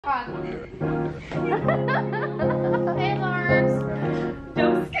Hey, Lars.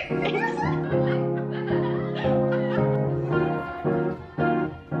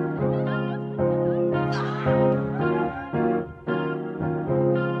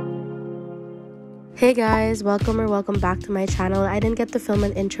 Hey guys, welcome back to my channel. I didn't get to film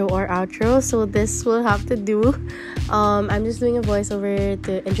an intro or outro, so this will have to do. I'm just doing a voiceover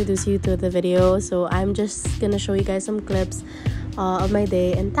to introduce you to the video, so I'm just gonna show you guys some clips of my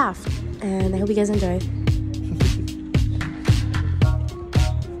day in Taft, and I hope you guys enjoy.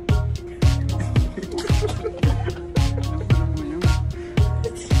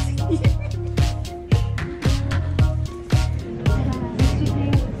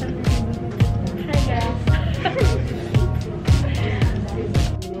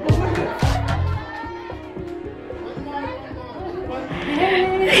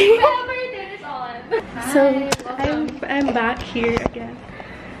 So I'm back here again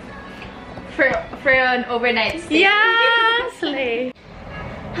for an overnight stay. Yeah, slay.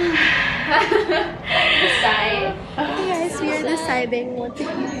 Decide. Okay guys, we are deciding what to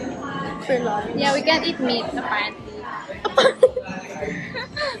eat for lunch. Yeah, we can't eat meat apparently.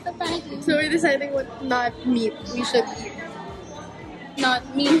 So we're deciding what not meat we should eat. Not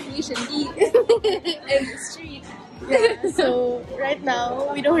meat we should eat in the street. Yeah, so right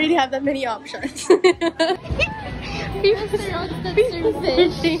now we don't really have that many options. Restaurants that serve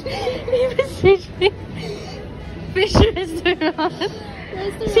fish. Fish restaurant.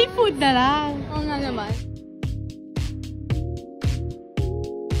 Seafood na lang. Oo nga naman.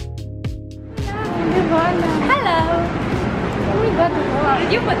 Hello! Oh my god, vlog.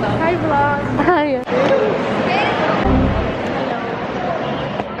 Did you put up? Hi vlog! Hi!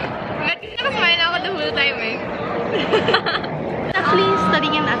 Nakasmile ako the whole time eh. Actually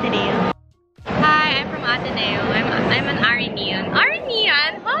studying in Ateneo. Hi, I'm from Ateneo. I'm an Arenian.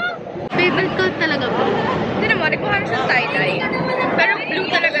 Arenian? Huh? Favorite ko talaga po. Hindi naman, nagkuha na siya tie-dye. Pero blue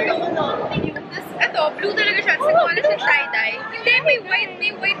talaga to. Ito, blue talaga siya. Tapos nagkuha na siya tie-dye. Hindi, may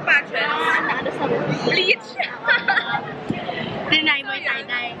white patches. Ano sa Bleach. Trinay mo yung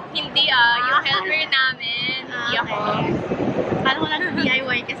tie-dye. Hindi yung helper namin. Hindi ako. Paano ko lang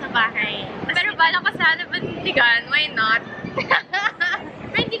DIY ka sa bahay? Pero bala ko sana bandigan. Why not?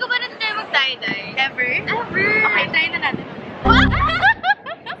 Pero hindi ko ba na-try mag-tie-dye? Ever? Ever! Okay, try na natin.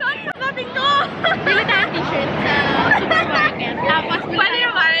 Saan sa natin ko? Bili tayo t-shirt sa supermarket. Tapos Pwede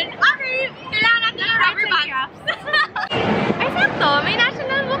naman. Okay, kailangan natin ng rubber bands. Ay, sakto. May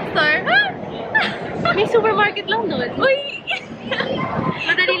national bookstore. may supermarket lang doon. Uy!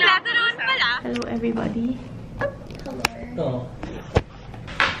 Madali lang. Kompleto naman pala. Hello everybody. Ito.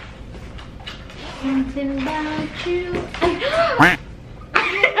 Something about you.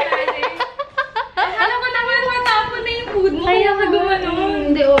 Alam ko naman matapon na yung food mo. Kaya ka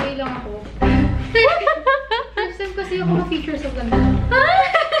gumanon. Hindi, okay lang ako. First time kasi ako ma-feature sa ganda.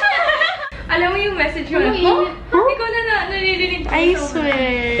 Alam mo yung message ko na, ikaw na nalilinig ko. I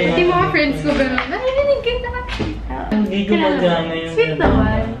swear. Pati mga friends ko gano'n. Nalilinig kayo naman. Hindi gumagana yung... Sweet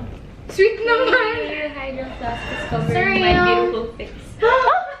naman. Sweet naman. Hydroplast discovered my beautiful fix.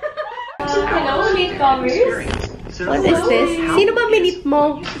 Hello, latecomers. What is this? Sino ba minip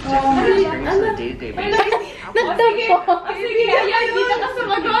mo? Nagtampo. Sige, ayan, dito ka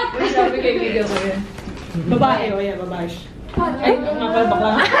sumagot. Sabi kay video ko yun. Babae, o yan, babae. Ay, nakal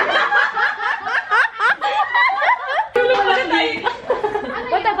bakla.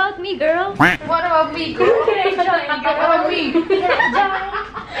 What about me, girl? What about me, girl? What about me?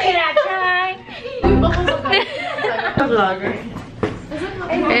 Vlogger.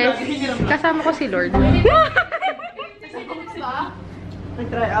 Yes, kasama ko si Lord.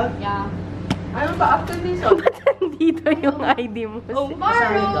 Nag-try out? Yeah. Ano ba after this? Oh, Ba't nandito yung ID mo?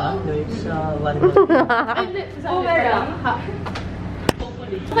 kasali ka? Doon sa Wonderlust. Oh, meron.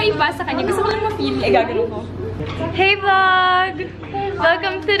 Okay, iba sa kanya. Gusto ko lang ma-feel. Eh, gagawin ko. Hey, vlog!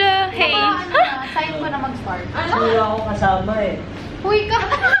 Welcome to the... Hey! Sa'yo ko na mag-start. Hindi ako kasama eh. Huy ka!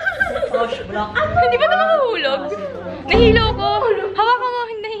 Frosh block. Hindi ba ito makahulog? Nahilo ko. Hawakan mo,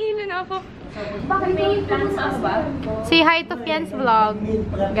 nahihilo na ako. Bakit may plans sa ba? Say hi to Fiennes vlog,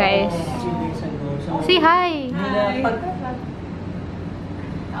 guys. Say hi.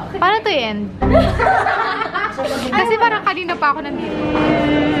 Paano to end? Kasi parang kanina pa ako nandito.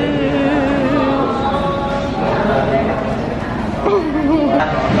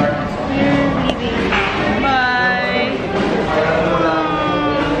 Bye.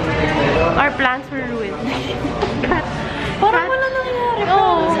 Our plans were ruined. Parang wala nangyari.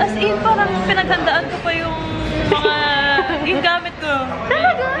 Oo. As in, parang pinaghandaan ko pa yung mga yung gamit ko.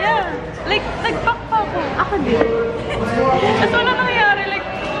 Talaga? Yeah. Like, nag-pack pa ako. Ako din. Tapos wala nangyari. Like,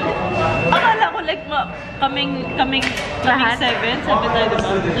 kaming seven tayo,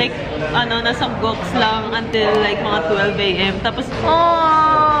 diba? Like, nasa books lang until like mga 12 AM. Tapos,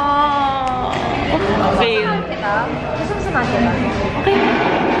 fail. Gusto mo sumagi ba? Okay.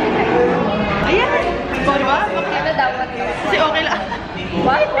 Ayan! Ikaw, diba? Kaya dapat ba? Kasi okay lang.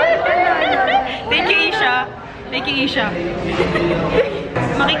 What? Thank you, Isha. Thank you, Isha.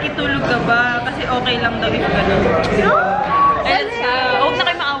 Makikitulog ka ba? Kasi okay lang daw if gano'n. Ayan siya. Huwag na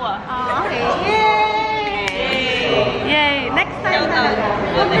kayo maawa. Okay. Yay! Next time na.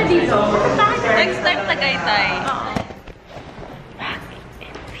 Huwag na dito. Next time, Tagaytay.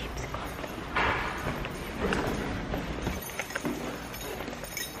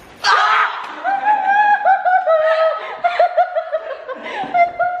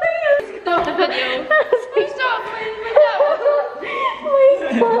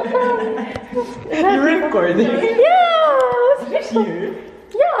 You're recording? Yeah! Here?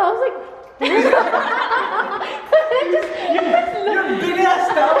 Yeah, I was like... You're giving us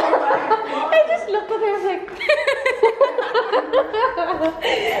stuff! I just looked at her, I was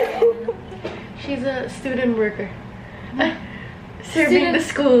like... She's a student worker. Serving the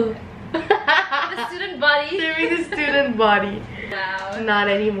school. The student body. Serving the student body. Wow. Not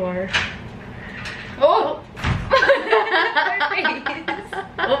anymore. Oh!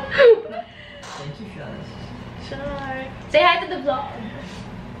 Thank you, Fiennes. Sure. Say hi to the vlog.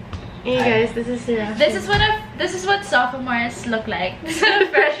 Hey guys, this is Sarah. This is what sophomores look like. This is what a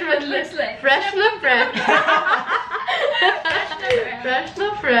freshman looks like. Fresh na fresh. Fresh. Fresh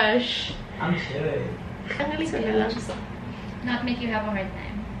na fresh. I'm chilling. Ang galing ko na lang. Not make you have a hard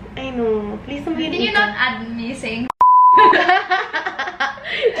time. I know. Please don't Did you not add me saying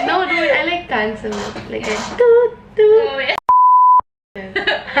No, dude, I like cancel it. Like I toot toot. oh, yeah.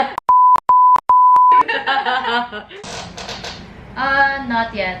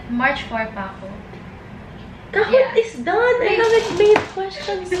 Not yet. March 4 pa ako. Kahit Yeah. is done. I haven't made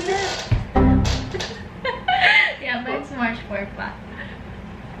questions yet. Yeah, but it's March 4 pa.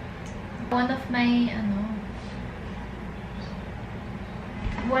 One of my,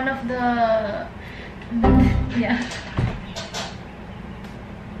 one of the, yeah.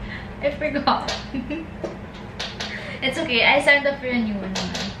 I forgot. It's okay. I signed up for a new one.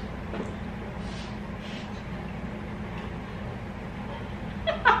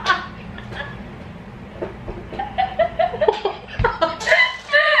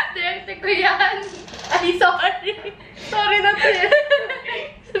 Director ko yan. Ay, sorry. Sorry na to yan.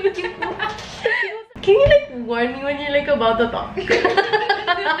 Can you like warn me when you're like about to talk?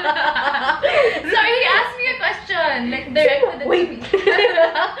 Sorry, he asked me a question. Like direct to the Wait. TV.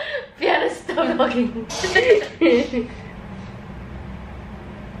 Fianna, stop talking.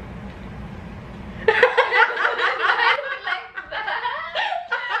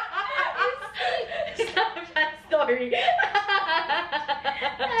 Stop that story.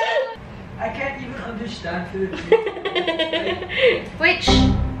 I can't even understand Filipino. Which?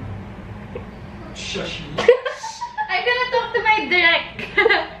 Shush me. I'm gonna talk to my direct.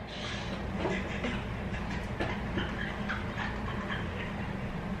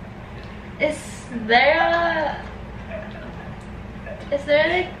 Is there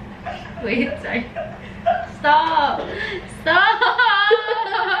like wait, sorry. Stop! Stop!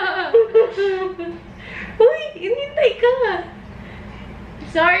 Uy, hinintay ka.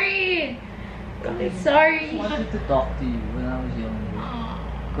 Sorry! Sorry. I wanted to talk to you when I was younger.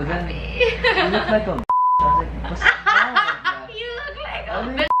 But then Happy. you look like a I was like, what's wrong with that? You look like I a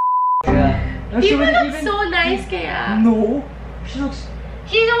was like, yeah. No, she You wouldn't look even... so nice kaya. No. She looks...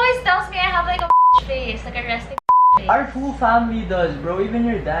 He always tells me I have like a face, like a resting face. Our whole family does, bro. Even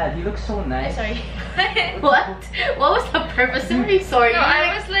your dad. He looks so nice. Sorry. What? What was the purpose? I'm really sorry. No,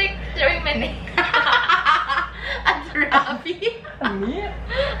 I was like throwing my name. At Rafi. Me?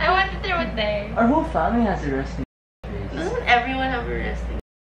 I want to throw it there. Our whole family has a resting face. Doesn't everyone have a resting?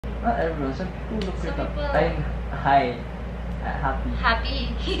 Not everyone. Some people look Some it up. people- I'm high. Happy. Happy.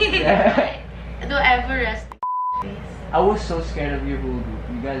 Yeah. Do ever resting face? I was so scared of your whole group.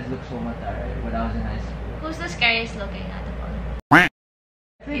 You guys look so much alright when I was in high school. Who's the scariest looking out of all? I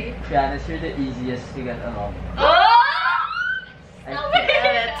think, Fiannes, you're the easiest to get along. Oh! I Stop think-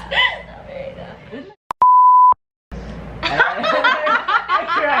 it! Stop it. I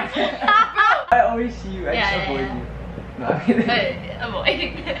cried. I always see you. I Yeah, just yeah, avoid yeah. you. No, I mean, Avoid.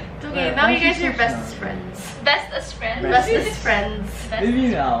 It's okay, Yeah, now you she's guys are so bestest smart. friends. Bestest friend. Bestest friends. maybe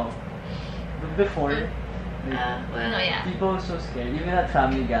now. But before, like, Well, No, yeah. people were so scared. Even at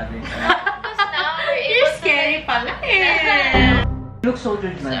family gatherings. Because now we're able You're to, scary like- pala eh. You look so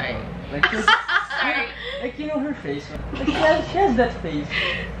judgmental. Sorry. Like, Sorry. like you know her face. Like she has that face.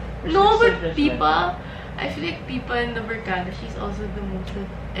 No, but Pipa, I feel like Pipa in the Barkada, she's also the most that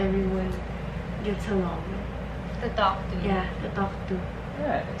everyone gets along with. To talk to. Yeah, to talk to.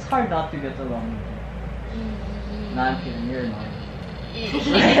 Yeah, it's hard not to get along with you. Nah, I'm kidding. You're annoying.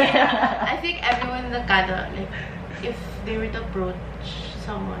 I think everyone in the Kada, like, if they were to approach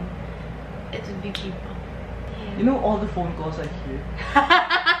someone, it would be Pipa. Yeah. You know all the phone calls I hear?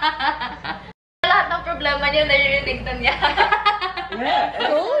 Lahat ng problema niya naririnig na niya. Yeah.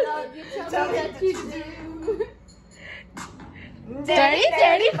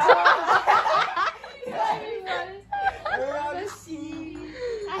 Dirty.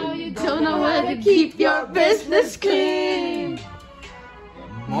 You don't know how to keep your business clean.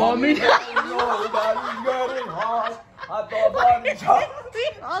 Mommy. We all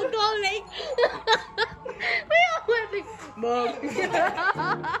go like, we all went like, Mom.